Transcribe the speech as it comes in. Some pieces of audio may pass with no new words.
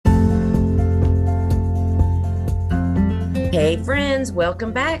Hey, friends,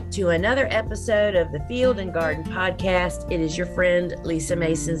 welcome back to another episode of the Field and Garden Podcast. It is your friend, Lisa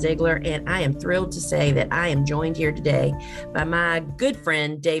Mason Ziegler, and I am thrilled to say that I am joined here today by my good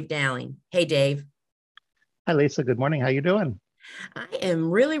friend, Dave Dowling. Hey, Dave. Hi, Lisa. Good morning. How you doing? I am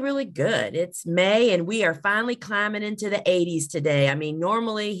really, really good. It's May, and we are finally climbing into the 80s today. I mean,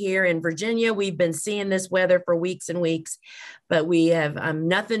 normally here in Virginia, we've been seeing this weather for weeks and weeks, but we have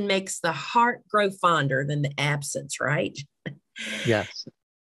nothing makes the heart grow fonder than the absence, right? Yes.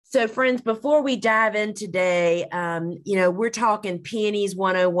 So, friends, before we dive in today, we're talking Peonies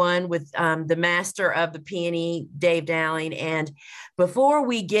 101 with the master of the peony, Dave Dowling. And before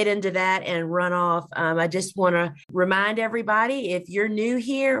we get into that and run off, I just want to remind everybody, if you're new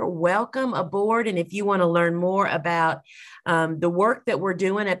here, welcome aboard. And if you want to learn more about the work that we're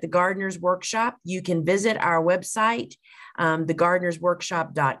doing at the Gardener's Workshop, you can visit our website,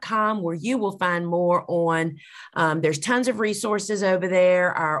 thegardenersworkshop.com, where you will find more on, there's tons of resources over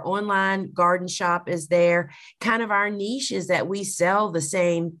there. Our online garden shop is there. Kind of our niche is that we sell the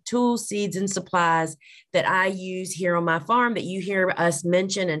same tools, seeds, and supplies that I use here on my farm that you hear us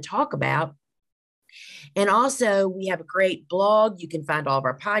mention and talk about. And also, we have a great blog. You can find all of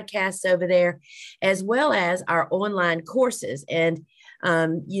our podcasts over there, as well as our online courses. And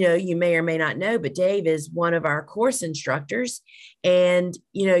you may or may not know, but Dave is one of our course instructors. And,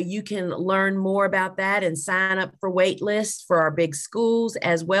 you can learn more about that and sign up for wait lists for our big schools,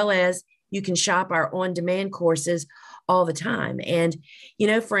 as well as you can shop our on-demand courses all the time. And,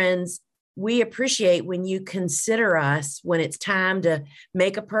 friends, we appreciate when you consider us when it's time to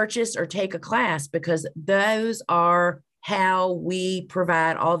make a purchase or take a class, because those are how we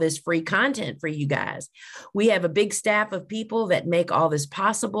provide all this free content for you guys. We have a big staff of people that make all this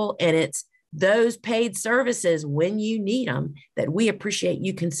possible, and it's those paid services when you need them that we appreciate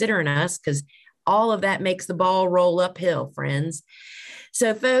you considering us, because all of that makes the ball roll uphill, friends.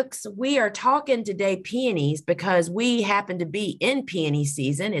 So, folks, we are talking today peonies because we happen to be in peony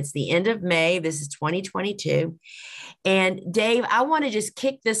season. It's the end of May. This is 2022. And Dave, I want to just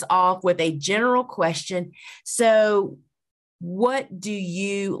kick this off with a general question. So, what do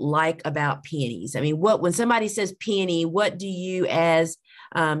you like about peonies? I mean, when somebody says peony, what do you, as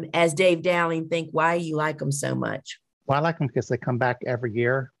Dave Dowling, think why you like them so much? Well, I like them because they come back every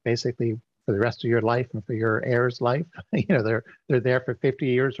year, basically for the rest of your life and for your heir's life. They're there for 50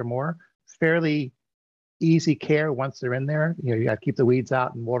 years or more. It's fairly easy care once they're in there. You got to keep the weeds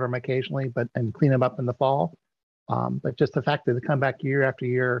out and water them occasionally, and clean them up in the fall. But just the fact that they come back year after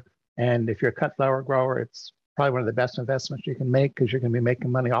year, and if you're a cut flower grower, it's probably one of the best investments you can make, because you're going to be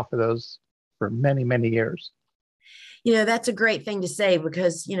making money off of those for many, many years. That's a great thing to say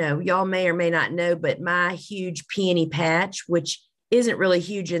because, y'all may or may not know, but my huge peony patch, which isn't really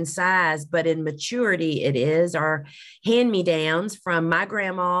huge in size, but in maturity it is, are hand-me-downs from my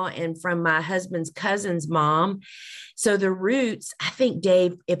grandma and from my husband's cousin's mom. So the roots, I think,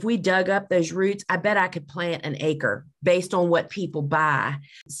 Dave, if we dug up those roots, I bet I could plant an acre based on what people buy.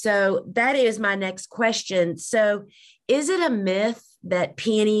 So that is my next question. So is it a myth that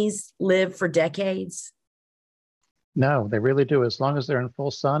peonies live for decades? No, they really do. As long as they're in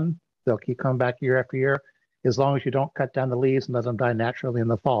full sun, they'll keep coming back year after year. As long as you don't cut down the leaves and let them die naturally in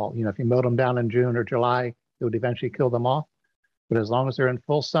the fall. If you mowed them down in June or July, it would eventually kill them off. But as long as they're in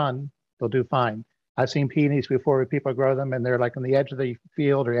full sun, they'll do fine. I've seen peonies before where people grow them and they're like on the edge of the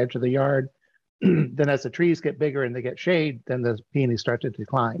field or edge of the yard. Then as the trees get bigger and they get shade, then the peonies start to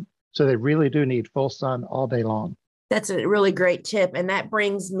decline. So they really do need full sun all day long. That's a really great tip. And that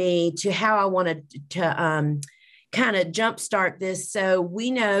brings me to how I wanted to kind of jumpstart this. So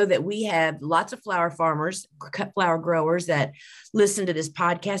we know that we have lots of flower farmers, cut flower growers that listen to this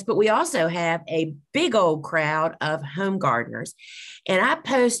podcast, but we also have a big old crowd of home gardeners. And I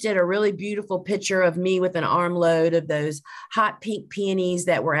posted a really beautiful picture of me with an armload of those hot pink peonies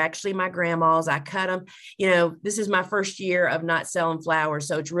that were actually my grandma's. I cut them. This is my first year of not selling flowers,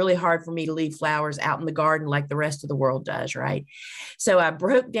 so it's really hard for me to leave flowers out in the garden like the rest of the world does, right? So I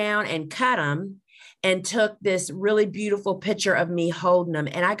broke down and cut them and took this really beautiful picture of me holding them.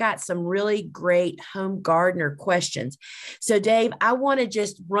 And I got some really great home gardener questions. So Dave, I want to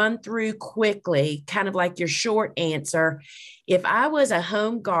just run through quickly, kind of like your short answer. If I was a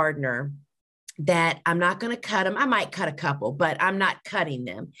home gardener that I'm not going to cut them, I might cut a couple, but I'm not cutting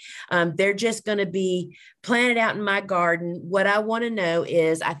them. They're just going to be planted out in my garden. What I want to know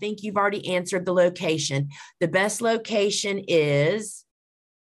is, I think you've already answered the location. The best location is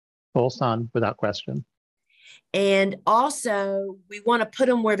full sun, without question. And also, we want to put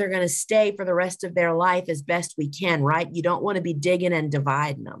them where they're going to stay for the rest of their life as best we can, right? You don't want to be digging and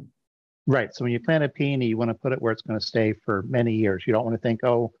dividing them. Right. So when you plant a peony, you want to put it where it's going to stay for many years. You don't want to think,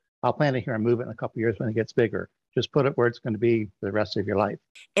 oh, I'll plant it here and move it in a couple of years when it gets bigger. Just put it where it's going to be for the rest of your life.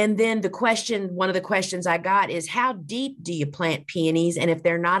 And then one of the questions I got is how deep do you plant peonies? And if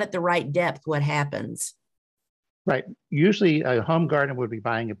they're not at the right depth, what happens? Right. Usually a home garden would be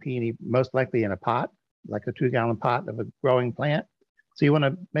buying a peony most likely in a pot, like a 2-gallon pot of a growing plant. So you want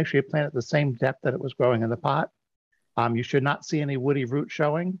to make sure you plant it the same depth that it was growing in the pot. You should not see any woody root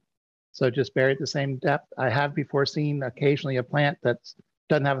showing. So just bury it the same depth. I have before seen occasionally a plant that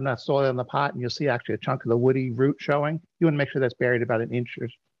doesn't have enough soil in the pot, and you'll see actually a chunk of the woody root showing. You want to make sure that's buried about an inch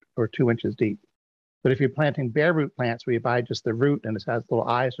or 2 inches deep. But if you're planting bare root plants where you buy just the root and it has little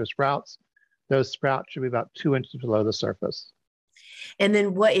eyes or sprouts, those sprouts should be about 2 inches below the surface. And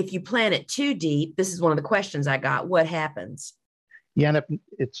then what if you plant it too deep? This is one of the questions I got. What happens? You end up,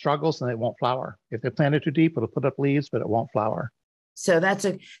 it struggles and it won't flower. If they plant it too deep, it'll put up leaves, but it won't flower. So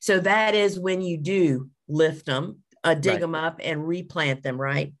that is when you do lift them, dig Right. them up and replant them,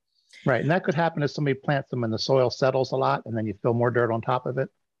 right? Right. And that could happen if somebody plants them and the soil settles a lot and then you fill more dirt on top of it.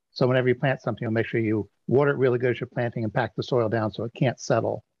 So whenever you plant something, you'll make sure you water it really good as you're planting and pack the soil down so it can't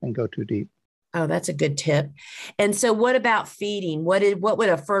settle and go too deep. Oh, that's a good tip. And so what about feeding? What would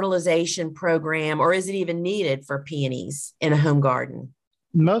a fertilization program, or is it even needed for peonies in a home garden?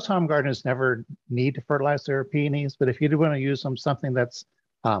 Most home gardeners never need to fertilize their peonies, but if you do want to use something that's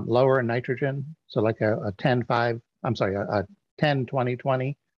lower in nitrogen, so like a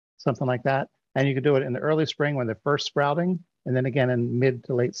 10-20-20, something like that. And you could do it in the early spring when they're first sprouting, and then again in mid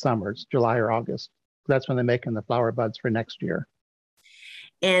to late summers, July or August. That's when they're making the flower buds for next year.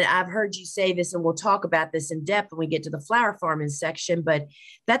 And I've heard you say this, and we'll talk about this in depth when we get to the flower farming section, but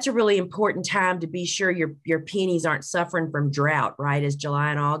that's a really important time to be sure your peonies aren't suffering from drought, right? As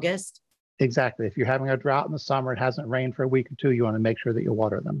July and August. Exactly. If you're having a drought in the summer, it hasn't rained for a week or two, you want to make sure that you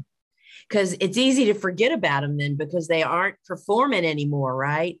water them. Because it's easy to forget about them then because they aren't performing anymore,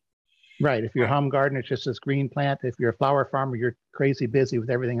 right? Right. If you're a home garden, it's just this green plant. If you're a flower farmer, you're crazy busy with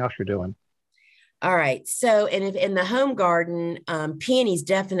everything else you're doing. All right. So, and if in the home garden, peonies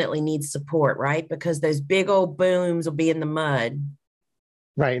definitely need support, right? Because those big old booms will be in the mud.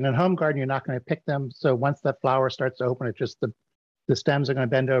 Right. And in home garden, you're not going to pick them. So once that flower starts to open, it's just the stems are going to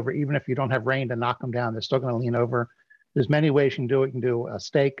bend over. Even if you don't have rain to knock them down, they're still going to lean over. There's many ways you can do it. You can do a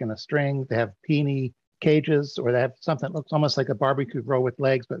stake and a string. They have peony cages, or they have something that looks almost like a barbecue grill with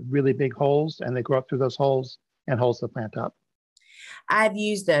legs, but really big holes. And they grow up through those holes and holds the plant up. I've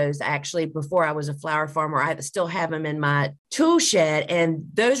used those actually before I was a flower farmer. I still have them in my tool shed, and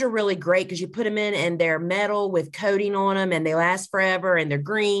those are really great because you put them in and they're metal with coating on them and they last forever and they're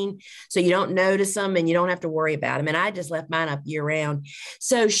green. So you don't notice them and you don't have to worry about them. And I just left mine up year round.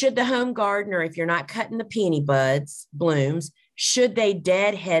 So should the home gardener, if you're not cutting the peony blooms, should they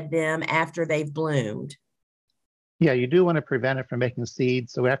deadhead them after they've bloomed? Yeah, you do want to prevent it from making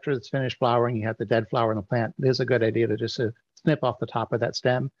seeds. So after it's finished flowering, you have the dead flower in the plant. It is a good idea to just snip off the top of that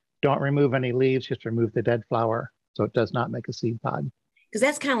stem. Don't remove any leaves, just remove the dead flower so it does not make a seed pod. Because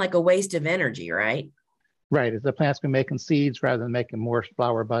that's kind of like a waste of energy, right? Right. The plant's been making seeds rather than making more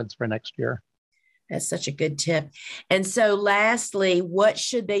flower buds for next year. That's such a good tip. And so lastly, what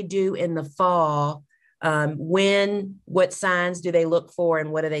should they do in the fall? What signs do they look for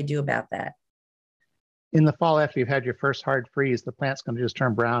and what do they do about that? In the fall, after you've had your first hard freeze, the plant's going to just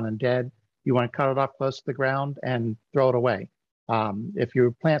turn brown and dead. You want to cut it off close to the ground and throw it away. If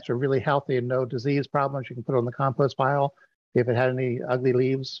your plants are really healthy and no disease problems, you can put it on the compost pile. If it had any ugly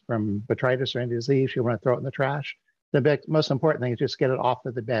leaves from botrytis or any disease, you want to throw it in the trash. The most important thing is just get it off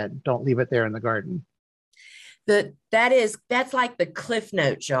of the bed. Don't leave it there in the garden. That's like the cliff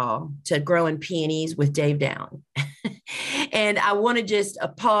note, y'all, to growing peonies with Dave Dowling. And I want to just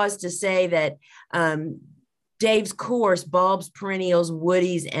pause to say that Dave's course, Bulbs, Perennials,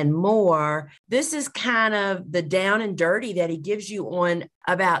 Woodies, and More, this is kind of the down and dirty that he gives you on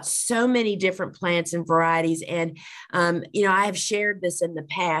about so many different plants and varieties. And, I have shared this in the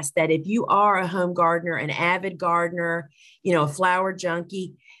past that if you are a home gardener, an avid gardener, a flower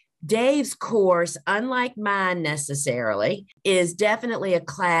junkie, Dave's course, unlike mine necessarily, is definitely a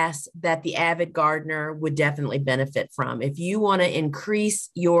class that the avid gardener would definitely benefit from. If you want to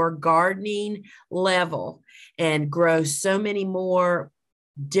increase your gardening level and grow so many more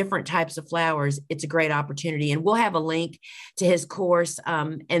different types of flowers, it's a great opportunity. And we'll have a link to his course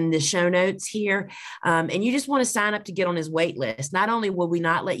in the show notes here. And you just want to sign up to get on his wait list. Not only will we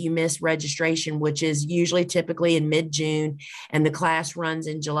not let you miss registration, which is usually typically in mid-June, and the class runs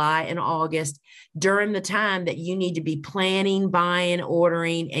in July and August, during the time that you need to be planning, buying,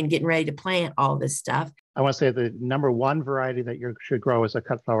 ordering, and getting ready to plant all this stuff. I want to say the number one variety that you should grow as a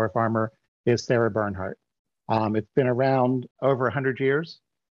cut flower farmer is Sarah Bernhardt. It's been around over 100 years.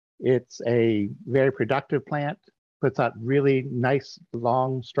 It's a very productive plant, puts out really nice,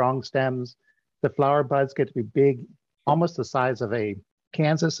 long, strong stems. The flower buds get to be big, almost the size of a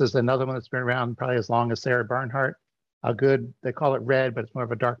Kansas is another one that's been around probably as long as Sarah Bernhardt. A good, they call it red, but it's more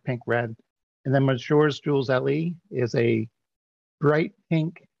of a dark pink red. And then Messrs. Jules Ellie is a bright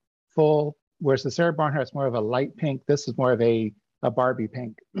pink, full, whereas the Sarah Bernhardt's more of a light pink. This is more of a Barbie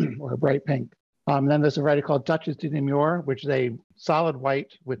pink or a bright pink. Then there's a variety called Duchess de Nemours, which is a solid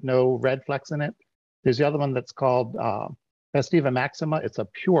white with no red flecks in it. There's the other one that's called Festiva Maxima. It's a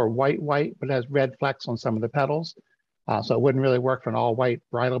pure white, but it has red flecks on some of the petals. So it wouldn't really work for an all white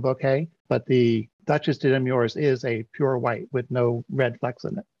bridal bouquet. But the Duchess de Nemours is a pure white with no red flecks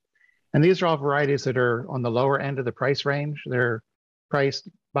in it. And these are all varieties that are on the lower end of the price range. They're priced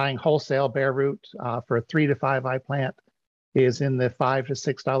buying wholesale bare root for a 3 to 5 eye plant is in the $5 to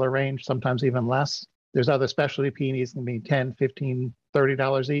 $6 range, sometimes even less. There's other specialty peonies can be $10, $15,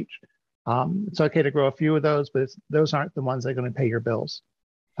 $30 each. It's okay to grow a few of those, but those aren't the ones that are going to pay your bills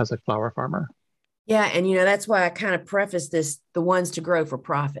as a flower farmer. Yeah. And, that's why I kind of preface this, the ones to grow for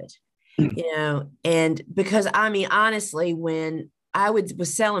profit, and because honestly, when I was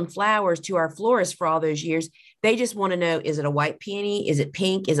selling flowers to our florists for all those years, they just want to know, is it a white peony? Is it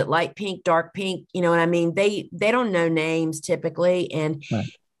pink? Is it light pink, dark pink? You know what I mean? They don't know names typically. And right.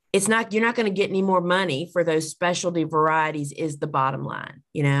 You're not going to get any more money for those specialty varieties is the bottom line,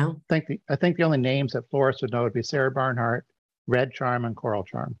 I think the only names that florists would know would be Sarah Bernhardt, Red Charm, and Coral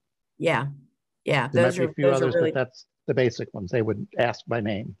Charm. Yeah. Yeah. There might be a few others, but that's the basic ones. They would ask by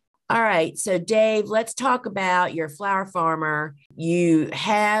name. All right. So Dave, let's talk about your flower farmer. You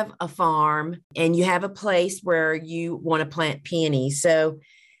have a farm and you have a place where you want to plant peonies. So,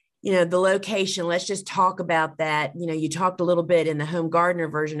 the location, let's just talk about that. You talked a little bit in the Home Gardener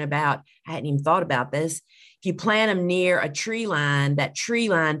version about, I hadn't even thought about this. If you plant them near a tree line, that tree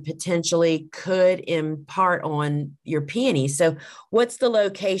line potentially could impart on your peonies. So what's the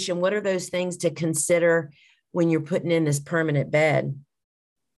location? What are those things to consider when you're putting in this permanent bed?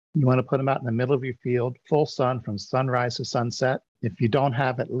 You want to put them out in the middle of your field, full sun from sunrise to sunset. If you don't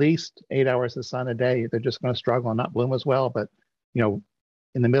have at least 8 hours of sun a day, they're just going to struggle and not bloom as well. But,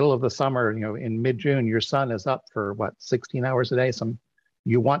 in the middle of the summer, in mid-June, your sun is up for 16 hours a day.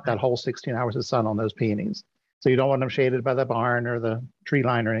 You want that whole 16 hours of sun on those peonies. So you don't want them shaded by the barn or the tree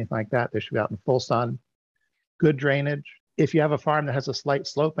line or anything like that. They should be out in full sun. Good drainage. If you have a farm that has a slight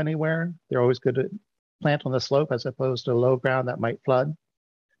slope anywhere, they're always good to plant on the slope as opposed to low ground that might flood.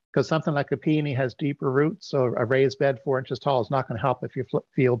 Because something like a peony has deeper roots, so a raised bed 4 inches tall is not going to help if your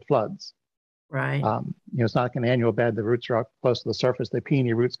field floods. Right. It's not like an annual bed. The roots are up close to the surface. The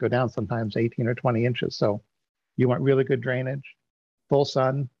peony roots go down sometimes 18 or 20 inches. So you want really good drainage, full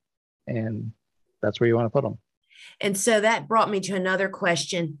sun, and that's where you want to put them. And so that brought me to another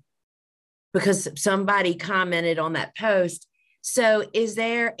question, because somebody commented on that post. So is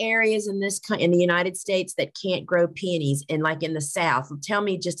there areas in the United States that can't grow peonies, and like in the South? Tell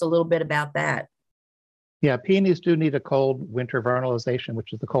me just a little bit about that. Yeah, peonies do need a cold winter vernalization,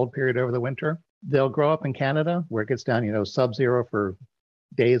 which is the cold period over the winter. They'll grow up in Canada where it gets down, sub-zero for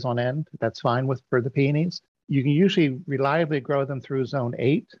days on end. That's fine for the peonies. You can usually reliably grow them through zone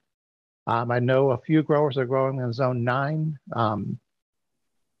 8. I know a few growers are growing in zone 9.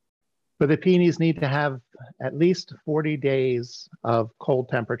 But the peonies need to have at least 40 days of cold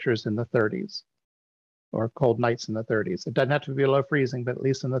temperatures in the 30s or cold nights in the 30s. It doesn't have to be below freezing, but at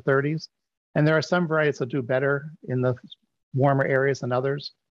least in the 30s. And there are some varieties that do better in the warmer areas than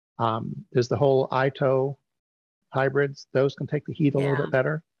others. There's the whole Ito hybrids. Those can take the heat a little bit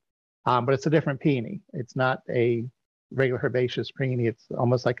better. But it's a different peony. It's not a regular herbaceous peony. It's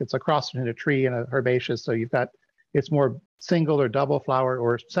almost like it's a cross between a tree and a herbaceous. So it's more single or double flower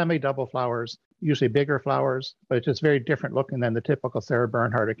or semi-double flowers, usually bigger flowers, but it's just very different looking than the typical Sarah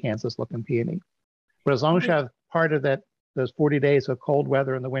Bernhardt or Kansas looking peony. But as long as you have part of those 40 days of cold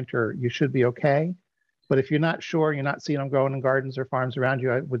weather in the winter, you should be okay. But if you're not sure, you're not seeing them growing in gardens or farms around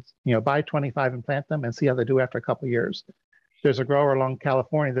you, I would, buy 25 and plant them and see how they do after a couple of years. There's a grower along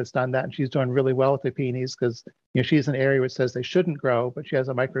California that's done that, and she's doing really well with the peonies because she's in an area which says they shouldn't grow, but she has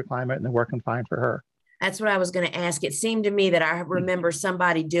a microclimate and they're working fine for her. That's what I was going to ask. It seemed to me that I remember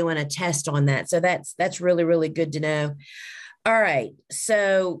somebody doing a test on that. So that's really, really good to know. All right.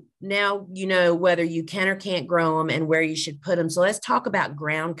 So now you know whether you can or can't grow them and where you should put them. So let's talk about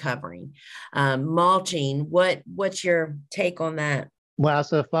ground covering, mulching. What's your take on that? Well,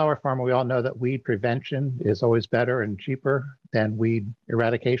 as a flower farmer, we all know that weed prevention is always better and cheaper than weed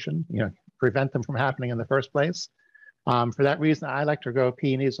eradication. prevent them from happening in the first place. For that reason, I like to grow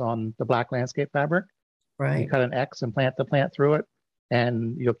peonies on the black landscape fabric. Right. You cut an X and plant the plant through it,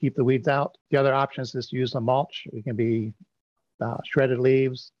 and you'll keep the weeds out. The other option is to use a mulch. It can be shredded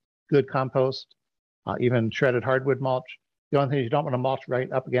leaves, good compost, even shredded hardwood mulch. The only thing is you don't want to mulch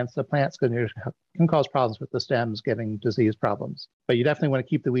right up against the plants because it can cause problems with the stems, getting disease problems. But you definitely want to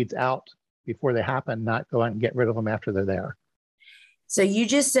keep the weeds out before they happen, not go out and get rid of them after they're there. So you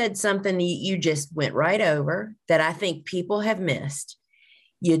just said something you just went right over that I think people have missed.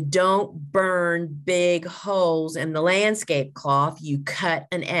 You don't burn big holes in the landscape cloth. You cut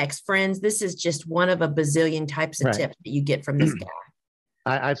an X. Friends, this is just one of a bazillion types of tips that you get from this guy.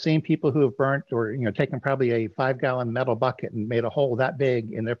 I've seen people who have burnt or taken probably a 5-gallon metal bucket and made a hole that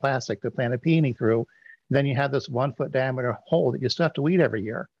big in their plastic to plant a peony through. Then you have this 1-foot diameter hole that you still have to weed every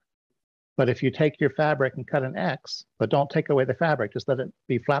year. But if you take your fabric and cut an X, but don't take away the fabric, just let it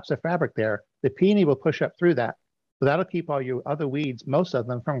be flaps of fabric there, the peony will push up through that. So that'll keep all your other weeds, most of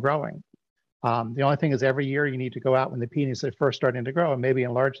them, from growing. The only thing is every year you need to go out when the peonies are first starting to grow and maybe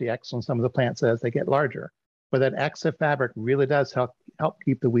enlarge the X on some of the plants as they get larger. But that X of fabric really does help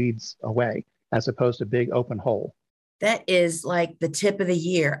keep the weeds away as opposed to big open hole. That is like the tip of the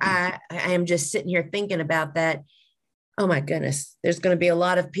year. I am just sitting here thinking about that. Oh my goodness, there's going to be a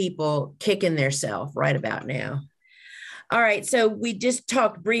lot of people kicking themselves right about now. All right, so we just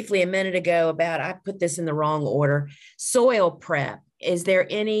talked briefly a minute ago about, I put this in the wrong order, soil prep. Is there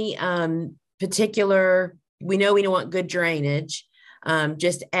any particular, we know we don't want good drainage,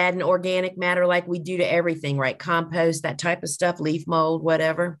 just add an organic matter like we do to everything, right? Compost, that type of stuff, leaf mold,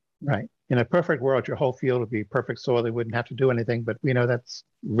 whatever. Right. In a perfect world, your whole field would be perfect soil. They wouldn't have to do anything, but we know that's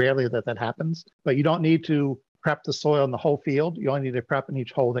rarely that happens. But you don't need to prep the soil in the whole field. You only need to prep in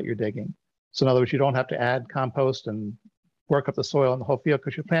each hole that you're digging. So in other words, you don't have to add compost and work up the soil in the whole field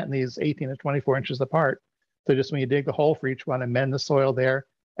because you're planting these 18 to 24 inches apart. So just when you dig the hole for each one, amend the soil there,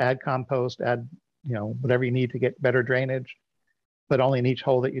 add compost, add whatever you need to get better drainage, but only in each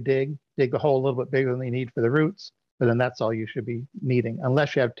hole that you dig the hole a little bit bigger than you need for the roots. But then that's all you should be needing,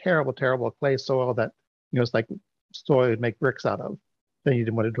 unless you have terrible, terrible clay soil that it's like soil you'd make bricks out of. Then you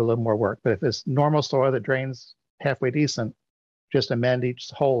want to do a little more work. But if it's normal soil that drains halfway decent, just amend each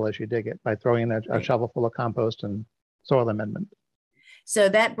hole as you dig it by throwing in a shovel full of compost and soil amendment. So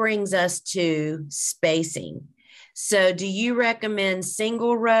that brings us to spacing. So do you recommend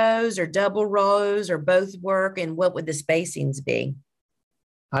single rows or double rows or both work? And what would the spacings be?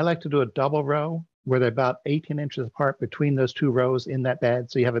 I like to do a double row where they're about 18 inches apart between those two rows in that bed.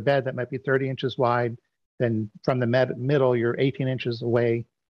 So you have a bed that might be 30 inches wide. Then from the middle, you're 18 inches away,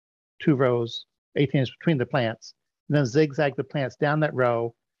 2 rows, 18 inches between the plants. And then zigzag the plants down that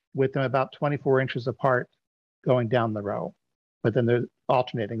row with them about 24 inches apart going down the row. But then they're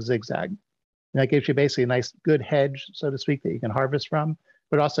alternating zigzag. And that gives you basically a nice good hedge, so to speak, that you can harvest from,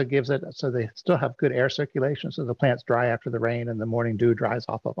 but also gives it so they still have good air circulation so the plants dry after the rain and the morning dew dries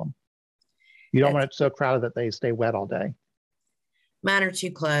off of them. You don't want it so crowded that they stay wet all day. Mine are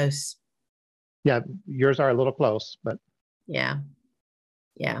too close. Yeah, yours are a little close, but. Yeah.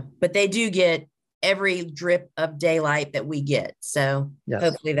 But they do get every drip of daylight that we get. So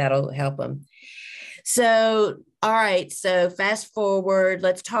hopefully that'll help them. So, all right. So fast forward,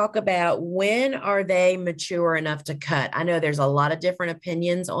 let's talk about when are they mature enough to cut? I know there's a lot of different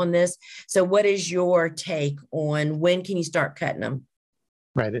opinions on this. So what is your take on when can you start cutting them?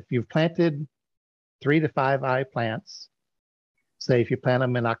 Right. If you've planted 3 to 5 eye plants, say if you plant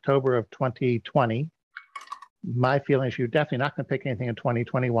them in October of 2020, my feeling is you're definitely not going to pick anything in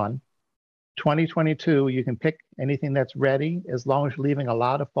 2021. 2022, you can pick anything that's ready as long as you're leaving a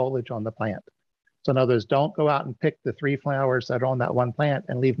lot of foliage on the plant. So in other words, don't go out and pick the 3 flowers that are on that one plant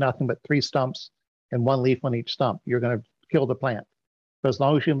and leave nothing but 3 stumps and 1 leaf on each stump. You're going to kill the plant. But as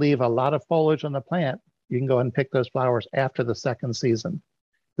long as you leave a lot of foliage on the plant, you can go ahead and pick those flowers after the 2nd season.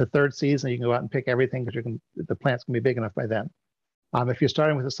 The 3rd season, you can go out and pick everything because the plant's going to be big enough by then. If you're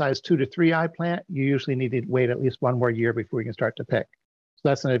starting with a size 2 to 3 eye plant, you usually need to wait at least 1 more year before you can start to pick. So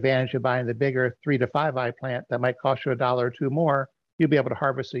that's an advantage of buying the bigger 3 to 5 eye plant that might cost you $1 or 2 more. You'll be able to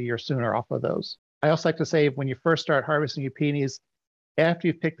harvest a year sooner off of those. I also like to say when you first start harvesting your peonies, after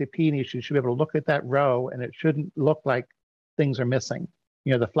you pick the peonies, you should be able to look at that row and it shouldn't look like things are missing.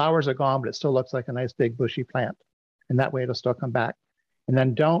 The flowers are gone, but it still looks like a nice big bushy plant. And that way it'll still come back. And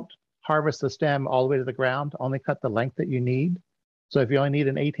then don't harvest the stem all the way to the ground, only cut the length that you need. So if you only need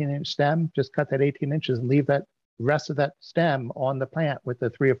an 18-inch stem, just cut that 18 inches and leave that rest of that stem on the plant with the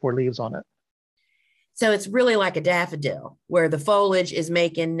 3 or 4 leaves on it. So it's really like a daffodil where the foliage is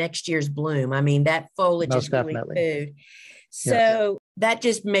making next year's bloom. I mean, that foliage is really food. So that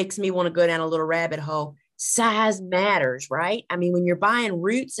just makes me want to go down a little rabbit hole. Size matters, right? I mean, when you're buying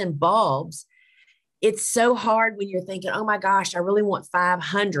roots and bulbs, it's so hard when you're thinking, oh my gosh, I really want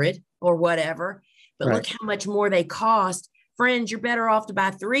 500 or whatever, but Right. look how much more they cost. Friends, you're better off to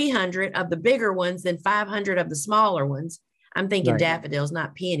buy 300 of the bigger ones than 500 of the smaller ones. I'm thinking Right. daffodils,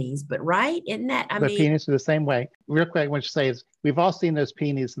 not peonies, but right? Isn't that, I The mean, peonies are the same way. Real quick, I want to say is we've all seen those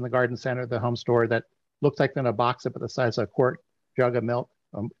peonies in the garden center, the home store that looks like they're in a box up at the size of a quart jug of milk,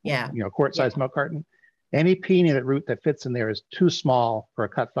 yeah, quart size milk carton. Any peony root that fits in there is too small for a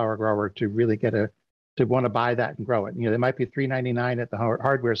cut flower grower to really to want to buy that and grow it. They might be $3.99 at the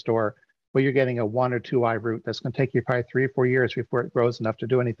hardware store, but you're getting a 1 or 2 eye root that's going to take you probably 3 or 4 years before it grows enough to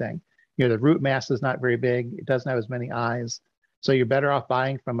do anything. The root mass is not very big. It doesn't have as many eyes. So you're better off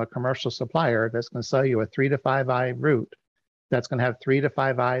buying from a commercial supplier that's going to sell you a 3 to 5 eye root that's going to have 3 to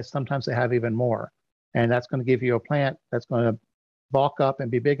 5 eyes. Sometimes they have even more. And that's going to give you a plant that's going to bulk up and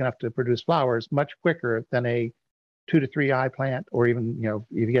be big enough to produce flowers much quicker than a 2 to 3 eye plant, or even, if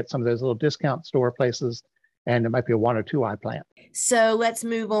you get some of those little discount store places, and it might be a 1 or 2 eye plant. So let's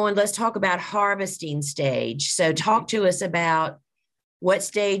move on. Let's talk about harvesting stage. So talk to us about what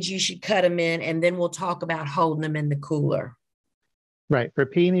stage you should cut them in, and then we'll talk about holding them in the cooler. Right. For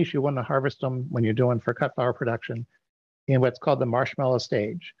peonies, you want to harvest them when you're doing for cut flower production in what's called the marshmallow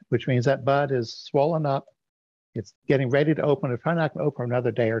stage, which means that bud is swollen up. It's getting ready to open. It's probably not going to open for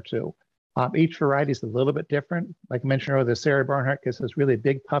another day or two. Each variety is a little bit different. Like I mentioned earlier, the Sarah Bernhardt gets this really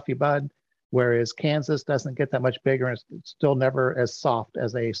big puffy bud, whereas Kansas doesn't get that much bigger, and it's still never as soft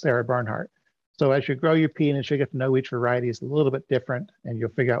as a Sarah Bernhardt. So as you grow your peonies, you get to know each variety is a little bit different, and you'll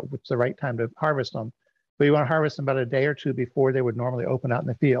figure out what's the right time to harvest them. But you want to harvest them about a day or two before they would normally open out in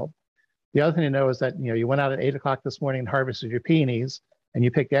the field. The other thing to know is that you went out at 8 o'clock this morning and harvested your peonies, and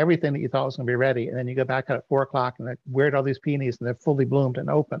you picked everything that you thought was going to be ready, and then you go back out at 4 o'clock and where'd all these peonies, and they're fully bloomed and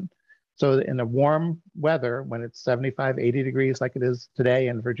open. So in the warm weather, when it's 75, 80 degrees like it is today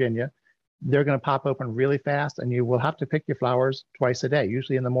in Virginia, they're going to pop open really fast, and you will have to pick your flowers twice a day,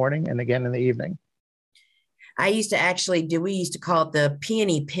 usually in the morning and again in the evening. I used to actually we used to call it the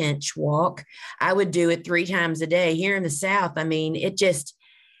peony pinch walk. I would do it 3 times a day here in the South. I mean,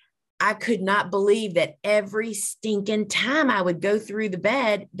 I could not believe that every stinking time I would go through the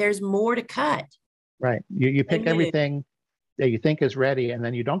bed, there's more to cut. Right. You pick everything that you think is ready, and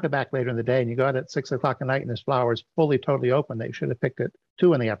then you don't go back later in the day, and you go out at 6 o'clock at night and this flower is fully, totally open. They should have picked it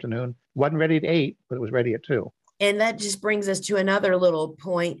 2 in the afternoon. Wasn't ready at 8, but it was ready at 2. And that just brings us to another little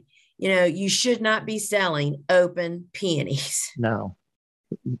point. You should not be selling open peonies. No.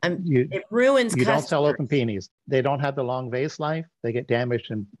 It ruins You customers. don't sell open peonies. They don't have the long vase life. They get damaged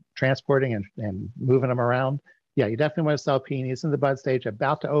in transporting and moving them around. Yeah, you definitely want to sell peonies in the bud stage,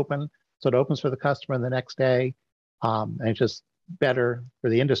 about to open. So it opens for the customer the next day. And it's just better for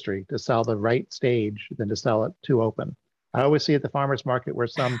the industry to sell the right stage than to sell it too open. I always see at the farmer's market where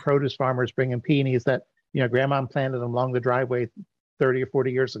some produce farmers bring in peonies that, grandma planted them along the driveway 30 or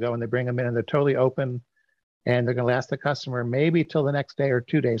 40 years ago, and they bring them in and they're totally open, and they're going to last the customer maybe till the next day or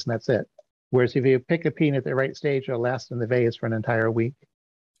 2 days, and that's it. Whereas if you pick a peony at the right stage, it'll last in the vase for an entire week.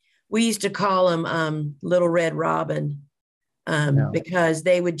 We used to call them Little Red Robin because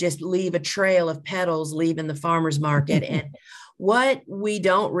they would just leave a trail of petals leaving the farmer's market. And what we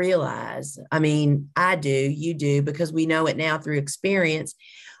don't realize, I mean, I do, you do, because we know it now through experience.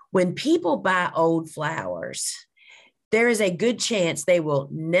 When people buy old flowers, there is a good chance they will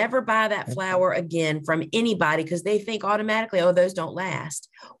never buy that flower again from anybody because they think automatically, oh, those don't last.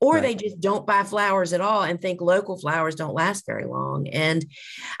 Or Right. they just don't buy flowers at all and think local flowers don't last very long. And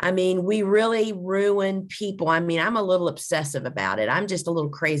I mean, we really ruin people. I mean, I'm a little obsessive about it. I'm just a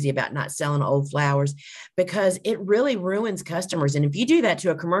little crazy about not selling old flowers because it really ruins customers. And if you do that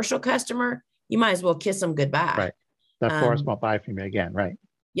to a commercial customer, you might as well kiss them goodbye. Right. That florist won't buy from you again. Right.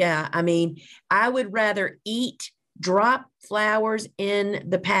 Yeah. I mean, I would rather drop flowers in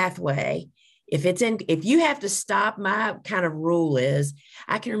the pathway. If you have to stop, my kind of rule is,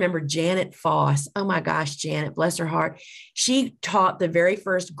 I can remember Janet Foss. Oh my gosh, Janet, bless her heart. She taught the very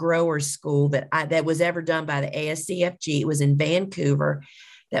first growers school that was ever done by the ASCFG. It was in Vancouver.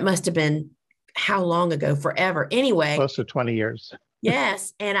 That must have been how long ago? Forever. Anyway. Close to 20 years.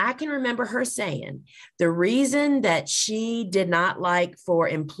 Yes. And I can remember her saying the reason that she did not like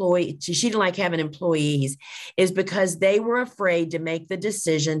she didn't like having employees is because they were afraid to make the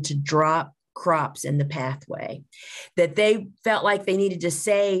decision to drop crops in the pathway, that they felt like they needed to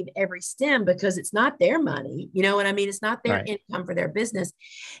save every stem because it's not their money. You know what I mean? It's not their income for their business.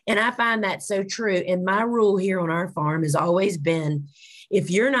 And I find that so true. And my rule here on our farm has always been, if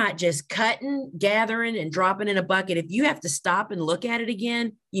you're not just cutting, gathering, and dropping in a bucket, if you have to stop and look at it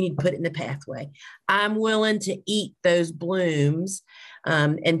again, you need to put it in the pathway. I'm willing to eat those blooms.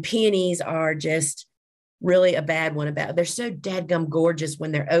 And peonies are just really a bad one about it. They're so dadgum gorgeous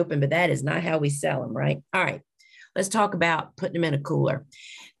when they're open, but that is not how we sell them, right? All right, let's talk about putting them in a cooler.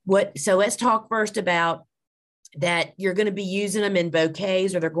 So let's talk first about that you're going to be using them in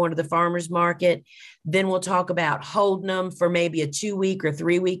bouquets or they're going to the farmer's market. Then we'll talk about holding them for maybe a 2-week or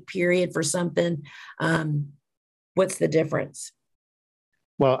 3-week period for something. What's the difference?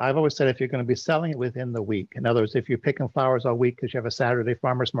 Well, I've always said if you're going to be selling it within the week, in other words, if you're picking flowers all week because you have a Saturday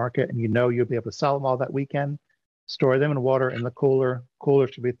farmer's market and you know you'll be able to sell them all that weekend, store them in water in the cooler. Cooler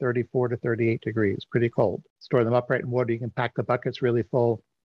should be 34 to 38 degrees, pretty cold. Store them upright in water. You can pack the buckets really full.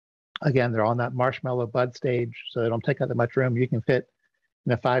 Again, they're on that marshmallow bud stage, so they don't take up that much room. You can fit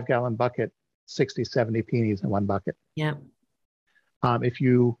in a 5-gallon bucket, 60, 70 peonies in one bucket. Yeah. If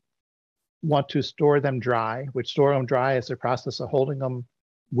you want to store them dry, which store them dry is the process of holding them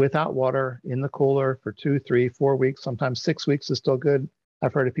without water in the cooler for 2, 3, 4 weeks. Sometimes 6 weeks is still good.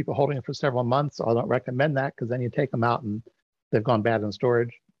 I've heard of people holding it for several months. I don't recommend that because then you take them out and they've gone bad in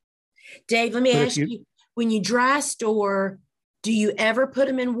storage. Dave, let me ask you, when you dry store, do you ever put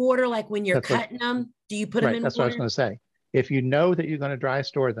them in water? Like when you're cutting them, do you put them in water? That's what I was going to say. If you know that you're going to dry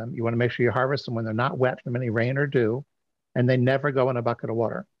store them, you want to make sure you harvest them when they're not wet from any rain or dew, and they never go in a bucket of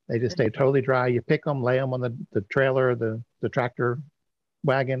water. They just stay totally dry. You pick them, lay them on the trailer, the tractor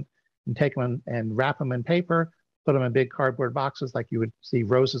wagon, and take them and wrap them in paper, put them in big cardboard boxes like you would see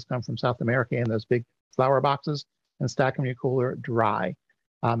roses come from South America in those big flower boxes, and stack them in your cooler dry.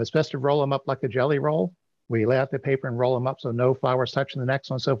 It's best to roll them up like a jelly roll, where you lay out the paper and roll them up so no flowers touching the next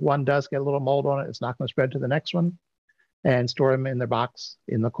one. So if one does get a little mold on it, it's not going to spread to the next one. And store them in the box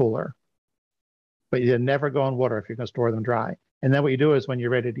in the cooler. But you never go in water if you're going to store them dry. And then what you do is when you're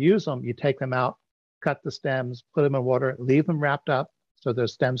ready to use them, you take them out, cut the stems, put them in water, leave them wrapped up so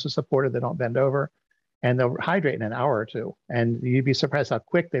those stems are supported, they don't bend over, and they'll hydrate in an hour or 2. And you'd be surprised how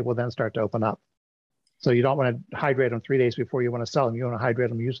quick they will then start to open up. So you don't want to hydrate them 3 days before you want to sell them. You want to hydrate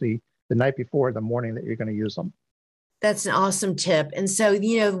them usually the night before, the morning that you're going to use them. That's an awesome tip. And so,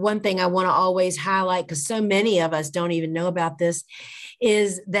 one thing I want to always highlight, because so many of us don't even know about this,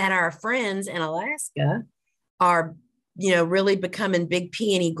 is that our friends in Alaska are, really becoming big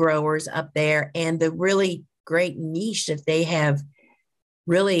peony growers up there. And the really great niche that they have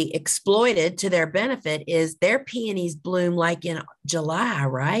really exploited to their benefit is their peonies bloom like in July,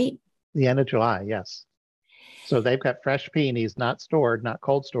 right? The end of July, yes. So they've got fresh peonies, not stored, not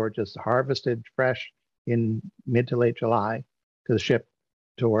cold stored, just harvested fresh in mid to late July to ship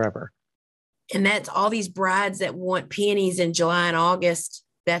to wherever. And that's all these brides that want peonies in July and August.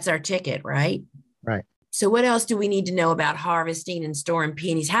 That's our ticket, right? Right. So what else do we need to know about harvesting and storing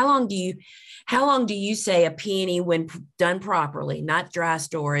peonies? How long do you say a peony, when done properly, not dry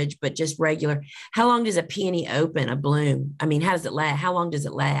storage, but just regular, how long does a peony open, a bloom? I mean, how does it last? How long does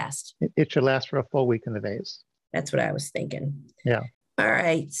it last? It should last for a full week in the vase. That's what I was thinking. Yeah. All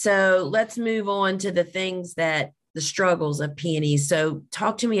right. So let's move on to the struggles of peonies. So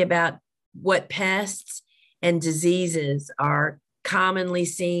talk to me about what pests and diseases are commonly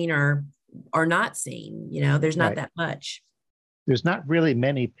seen or are not seen. There's not that much. There's not really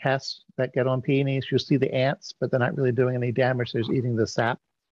many pests that get on peonies. You'll see the ants, but they're not really doing any damage. They're just eating the sap.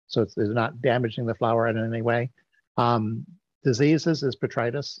 So they're not damaging the flower in any way. Diseases is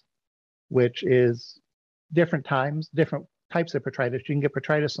botrytis, which is different types of botrytis. You can get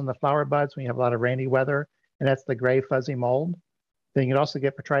botrytis on the flower buds when you have a lot of rainy weather, and that's the gray fuzzy mold. Then you can also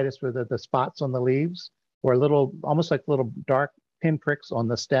get botrytis with the spots on the leaves, or almost like little dark pinpricks on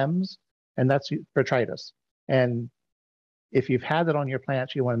the stems, and that's botrytis. And if you've had that on your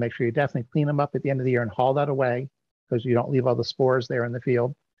plants, you want to make sure you definitely clean them up at the end of the year and haul that away, because you don't leave all the spores there in the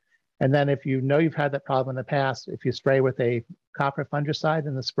field. And then if you know you've had that problem in the past, if you spray with a copper fungicide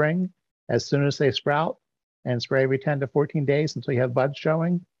in the spring, as soon as they sprout, and spray every 10 to 14 days until you have buds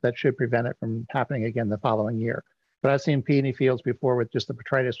showing, that should prevent it from happening again the following year. But I've seen peony fields before with just the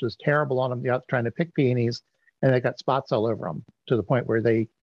botrytis was terrible on them. They're out trying to pick peonies, and they got spots all over them to the point where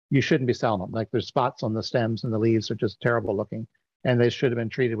you shouldn't be selling them. Like there's spots on the stems and the leaves are just terrible looking. And they should have been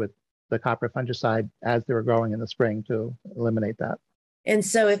treated with the copper fungicide as they were growing in the spring to eliminate that. And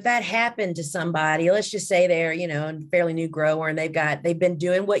so if that happened to somebody, let's just say they're, a fairly new grower and they've been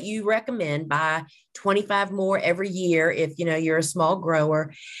doing what you recommend, buy 25 more every year if, you're a small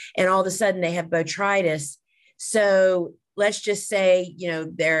grower, and all of a sudden they have botrytis. So let's just say,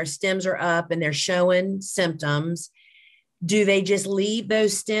 their stems are up and they're showing symptoms. Do they just leave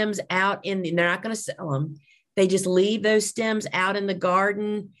those stems out they're not going to sell them. they just leave those stems out in the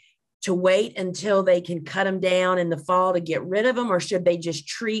garden to wait until they can cut them down in the fall to get rid of them? Or should they just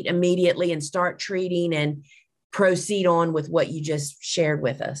treat immediately and start treating and proceed on with what you just shared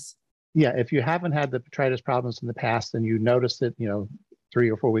with us? Yeah, if you haven't had the botrytis problems in the past and you notice it, 3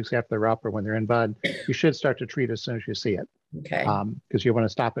 or 4 weeks after they're up or when they're in bud, you should start to treat as soon as you see it. Okay. Because you want to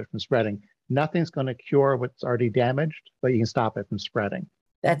stop it from spreading. Nothing's going to cure what's already damaged, but you can stop it from spreading.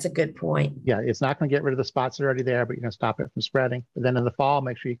 That's a good point. Yeah, it's not going to get rid of the spots that are already there, but you're going to stop it from spreading. But then in the fall,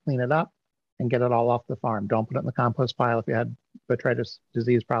 make sure you clean it up and get it all off the farm. Don't put it in the compost pile. If you had botrytis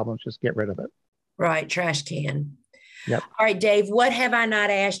disease problems, just get rid of it. Right, trash can. Yep. All right, Dave, what have I not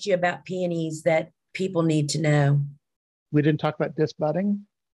asked you about peonies that people need to know? We didn't talk about disc budding.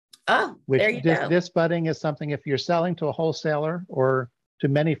 Oh, there you go. Disc budding is something, if you're selling to a wholesaler or to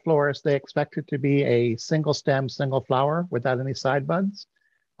many florists, they expect it to be a single stem, single flower without any side buds.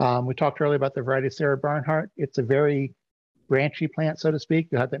 We talked earlier about the variety Sarah Barnhart. It's a very branchy plant, so to speak.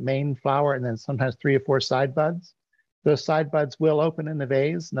 You have that main flower and then sometimes 3 or 4 side buds. Those side buds will open in the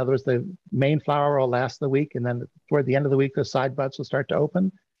vase. In other words, the main flower will last the week, and then toward the end of the week, the side buds will start to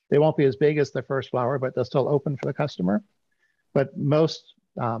open. They won't be as big as the first flower, but they'll still open for the customer. But most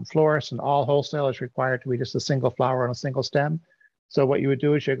florists and all wholesalers require it to be just a single flower on a single stem. So what you would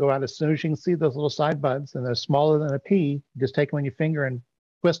do is you go out as soon as you can see those little side buds, and they're smaller than a pea, you just take them in your finger and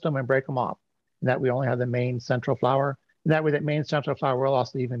twist them and break them off. And that we only have the main central flower. And that way that main central flower will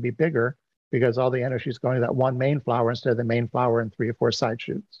also even be bigger because all the energy is going to that one main flower instead of the main flower and 3 or 4 side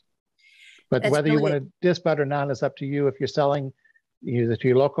shoots. But whether you want to disc bud or not is up to you. If you're selling either to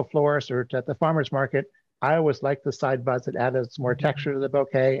your local florist or at the farmer's market, I always liked the side buds. It added some more texture to the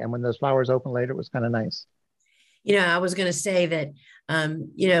bouquet. And when those flowers open later, it was kind of nice. I was going to say that,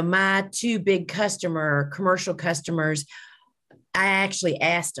 my 2 big commercial customers, I actually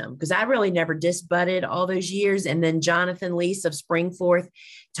asked them because I really never disc budded all those years. And then Jonathan Lease of Springforth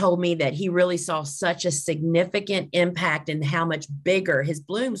told me that he really saw such a significant impact in how much bigger his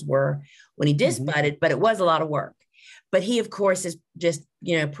blooms were when he disc budded, but it was a lot of work. But he, of course, is just,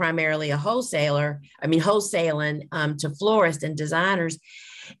 primarily a wholesaling to florists and designers.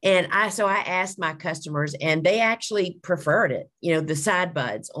 And I asked my customers and they actually preferred it, the side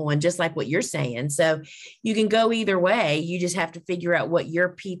buds on, just like what you're saying. So you can go either way. You just have to figure out what your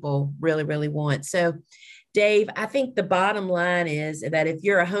people really, really want. So Dave, I think the bottom line is that if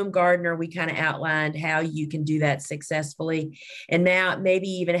you're a home gardener, we kind of outlined how you can do that successfully. And now maybe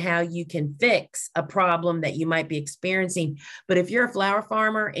even how you can fix a problem that you might be experiencing. But if you're a flower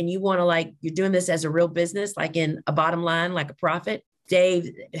farmer and you want to you're doing this as a real business, like in a bottom line, like a profit,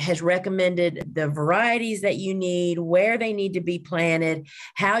 Dave has recommended the varieties that you need, where they need to be planted,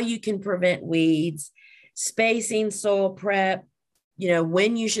 how you can prevent weeds, spacing, soil prep,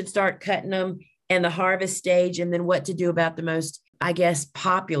 when you should start cutting them, and the harvest stage, and then what to do about the most, I guess,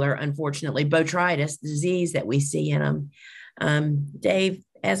 popular, unfortunately, botrytis disease that we see in them. Dave,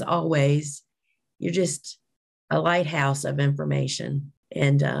 as always, you're just a lighthouse of information.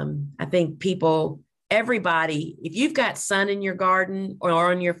 And I think everybody, if you've got sun in your garden or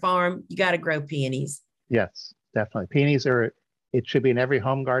on your farm, you got to grow peonies. Yes, definitely. Peonies it should be in every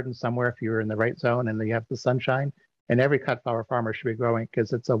home garden somewhere if you're in the right zone and you have the sunshine. And every cut flower farmer should be growing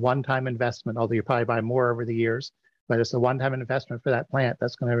because it's a one-time investment, although you probably buy more over the years, but it's a one-time investment for that plant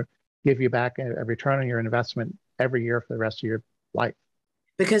that's going to give you back a return on your investment every year for the rest of your life.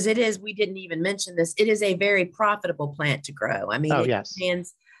 Because we didn't even mention this, it is a very profitable plant to grow. I mean,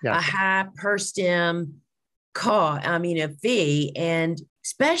 demands a high per stem a fee. And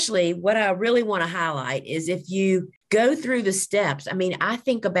especially what I really want to highlight is if you go through the steps. I mean, I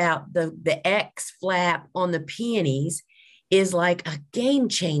think about the X flap on the peonies is like a game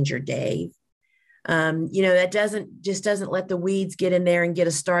changer, Dave. That doesn't let the weeds get in there and get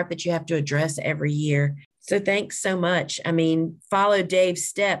a start that you have to address every year. So thanks so much. I mean, follow Dave's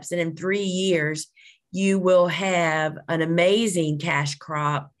steps and in 3 years, you will have an amazing cash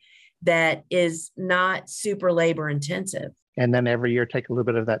crop that is not super labor intensive. And then every year, take a little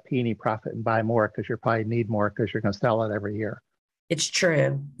bit of that peony profit and buy more because you probably need more because you're going to sell it every year. It's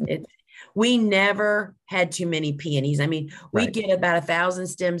true. We never had too many peonies. I mean, we get about 1,000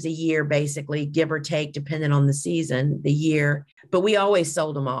 stems a year, basically, give or take, depending on the season, the year. But we always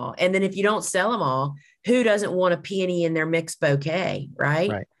sold them all. And then if you don't sell them all, who doesn't want a peony in their mixed bouquet,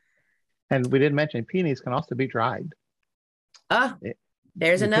 right? Right. And we didn't mention peonies can also be dried.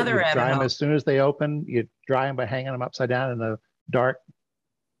 There's another rabbit hole. Dry them as soon as they open. You dry them by hanging them upside down in a dark,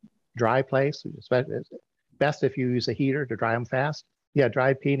 dry place. It's best if you use a heater to dry them fast. Yeah,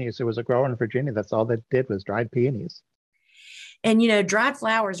 dried peonies. There was a grower in Virginia. That's all they did was dried peonies. And, dried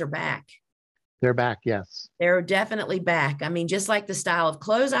flowers are back. They're back, yes. They're definitely back. I mean, just like the style of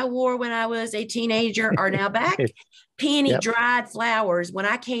clothes I wore when I was a teenager are now back. Peony dried flowers. When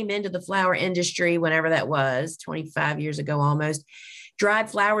I came into the flower industry, whenever that was, 25 years ago almost,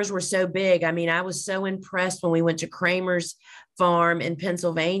 dried flowers were so big. I mean, I was so impressed when we went to Kramer's farm in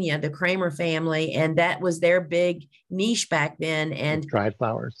Pennsylvania, the Kramer family, and that was their big niche back then. And dried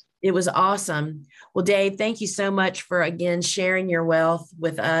flowers. It was awesome. Well, Dave, thank you so much for, again, sharing your wealth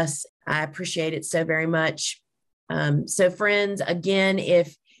with us. I appreciate it so very much. So friends, again,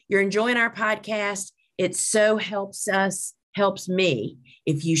 if you're enjoying our podcast, it so helps us, helps me.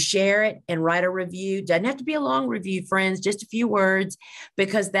 If you share it and write a review, doesn't have to be a long review, friends, just a few words,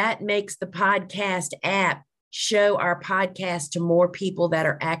 because that makes the podcast app show our podcast to more people that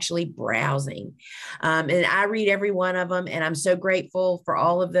are actually browsing. And I read every one of them, and I'm so grateful for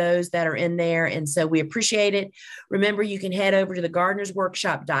all of those that are in there. And so we appreciate it. Remember, you can head over to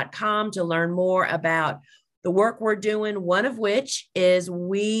thegardenersworkshop.com to learn more about the work we're doing, one of which is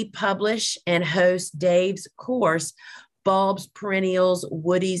we publish and host Dave's course, Bulbs, Perennials,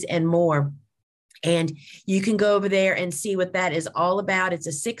 Woodies, and More. And you can go over there and see what that is all about. It's a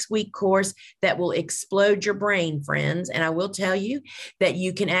 6-week course that will explode your brain, friends. And I will tell you that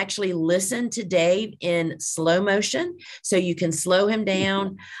you can actually listen to Dave in slow motion. So you can slow him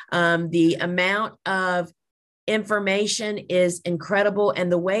down. The amount of information is incredible.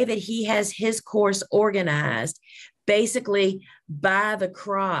 And the way that he has his course organized, basically by the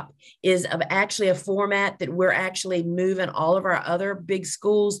crop, is of actually a format that we're actually moving all of our other big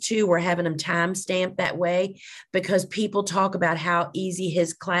schools to. We're having them time stamped that way because people talk about how easy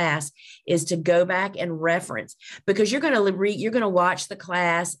his class is to go back and reference, because you're going to watch the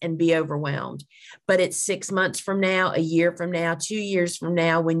class and be overwhelmed. But it's 6 months from now, a year from now, 2 years from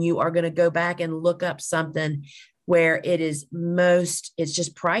now, when you are going to go back and look up something where it's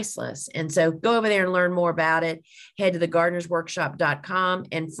just priceless. And so go over there and learn more about it. Head to thegardenersworkshop.com.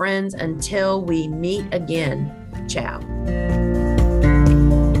 And friends, until we meet again, ciao.